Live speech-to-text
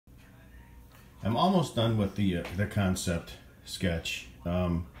I'm almost done with the concept sketch.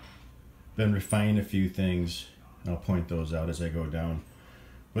 Been refining a few things. I'll point those out as I go down.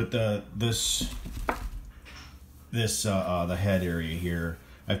 But the head area here,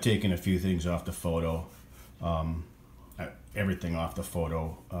 I've taken a few things off the photo. Everything off the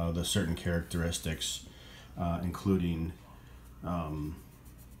photo. The certain characteristics, including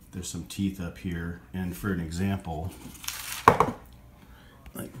there's some teeth up here. And for an example,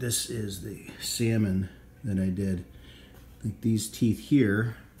 like this is the salmon that I did. Like these teeth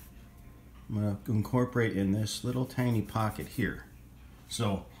here, I'm going to incorporate in this little tiny pocket here.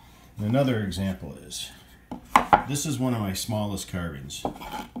 So another example is, this is one of my smallest carvings.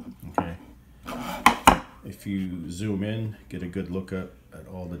 Okay, if you zoom in, get a good look at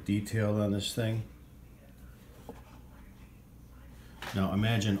all the detail on this thing. Now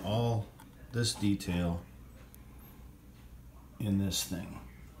imagine all this detail in this thing.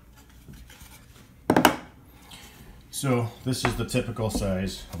 So this is the typical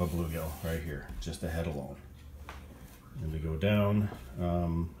size of a bluegill right here, just the head alone. And we go down,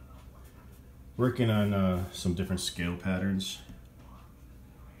 working on some different scale patterns.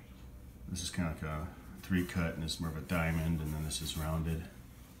 This is kind of like a 3-cut, and it's more of a diamond, and then this is rounded.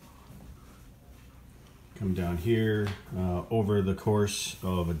 Come down here. Over the course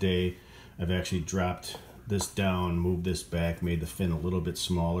of a day, I've actually dropped this down, moved this back, made the fin a little bit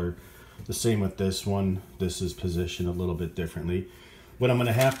smaller. The same with this one. This is positioned a little bit differently. What I'm going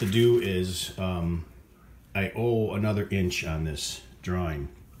to have to do is I owe another inch on this drawing.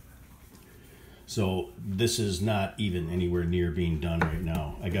 So this is not even anywhere near being done right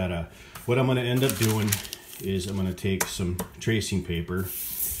now. What I'm going to end up doing is I'm going to take some tracing paper.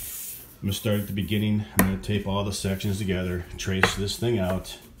 I'm going to start at the beginning. I'm going to tape all the sections together, trace this thing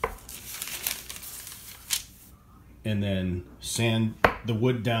out, and then sand the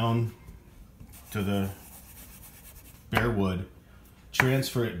wood down to the bare wood,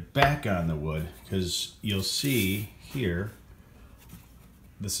 transfer it back on the wood, because you'll see here,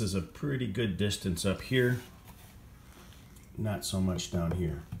 this is a pretty good distance up here, not so much down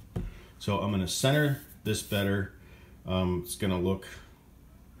here. So I'm going to center this better. It's going to look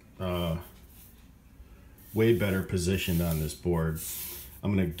way better positioned on this board.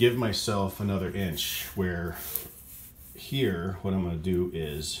 I'm going to give myself another inch, where here what I'm going to do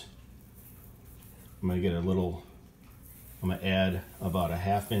is I'm going to get I'm going to add about a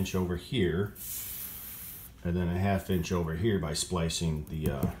 1/2 inch over here, and then a 1/2 inch over here by splicing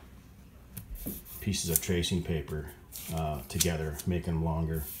the pieces of tracing paper together, making them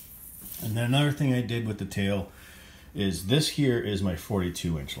longer. And then another thing I did with the tail is, this here is my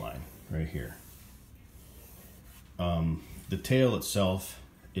 42-inch line right here. The tail itself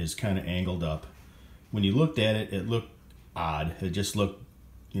is kind of angled up. When you looked at it, it looked odd. It just looked,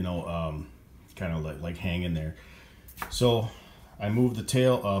 you know, kind of like hanging there. So I moved the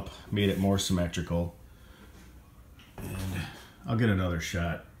tail up, made it more symmetrical, and I'll get another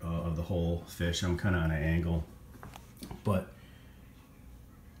shot of the whole fish. I'm kind of on an angle, but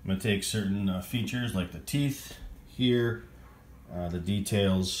I'm going to take certain features like the teeth here, the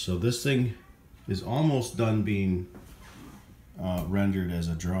details. So this thing is almost done being rendered as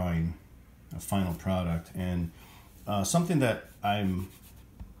a drawing, a final product. And something that I'm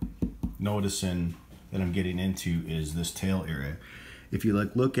noticing that I'm getting into is this tail area. If you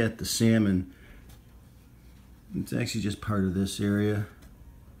look at the salmon, it's actually just part of this area,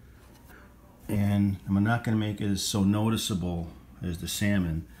 and I'm not going to make it as so noticeable as the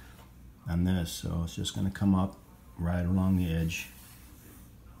salmon on this, so it's just going to come up right along the edge.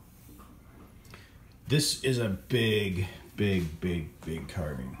 This is a big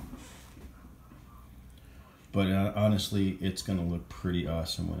carving, but honestly, it's going to look pretty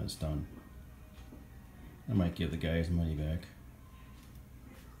awesome when it's done. I might give the guy his money back.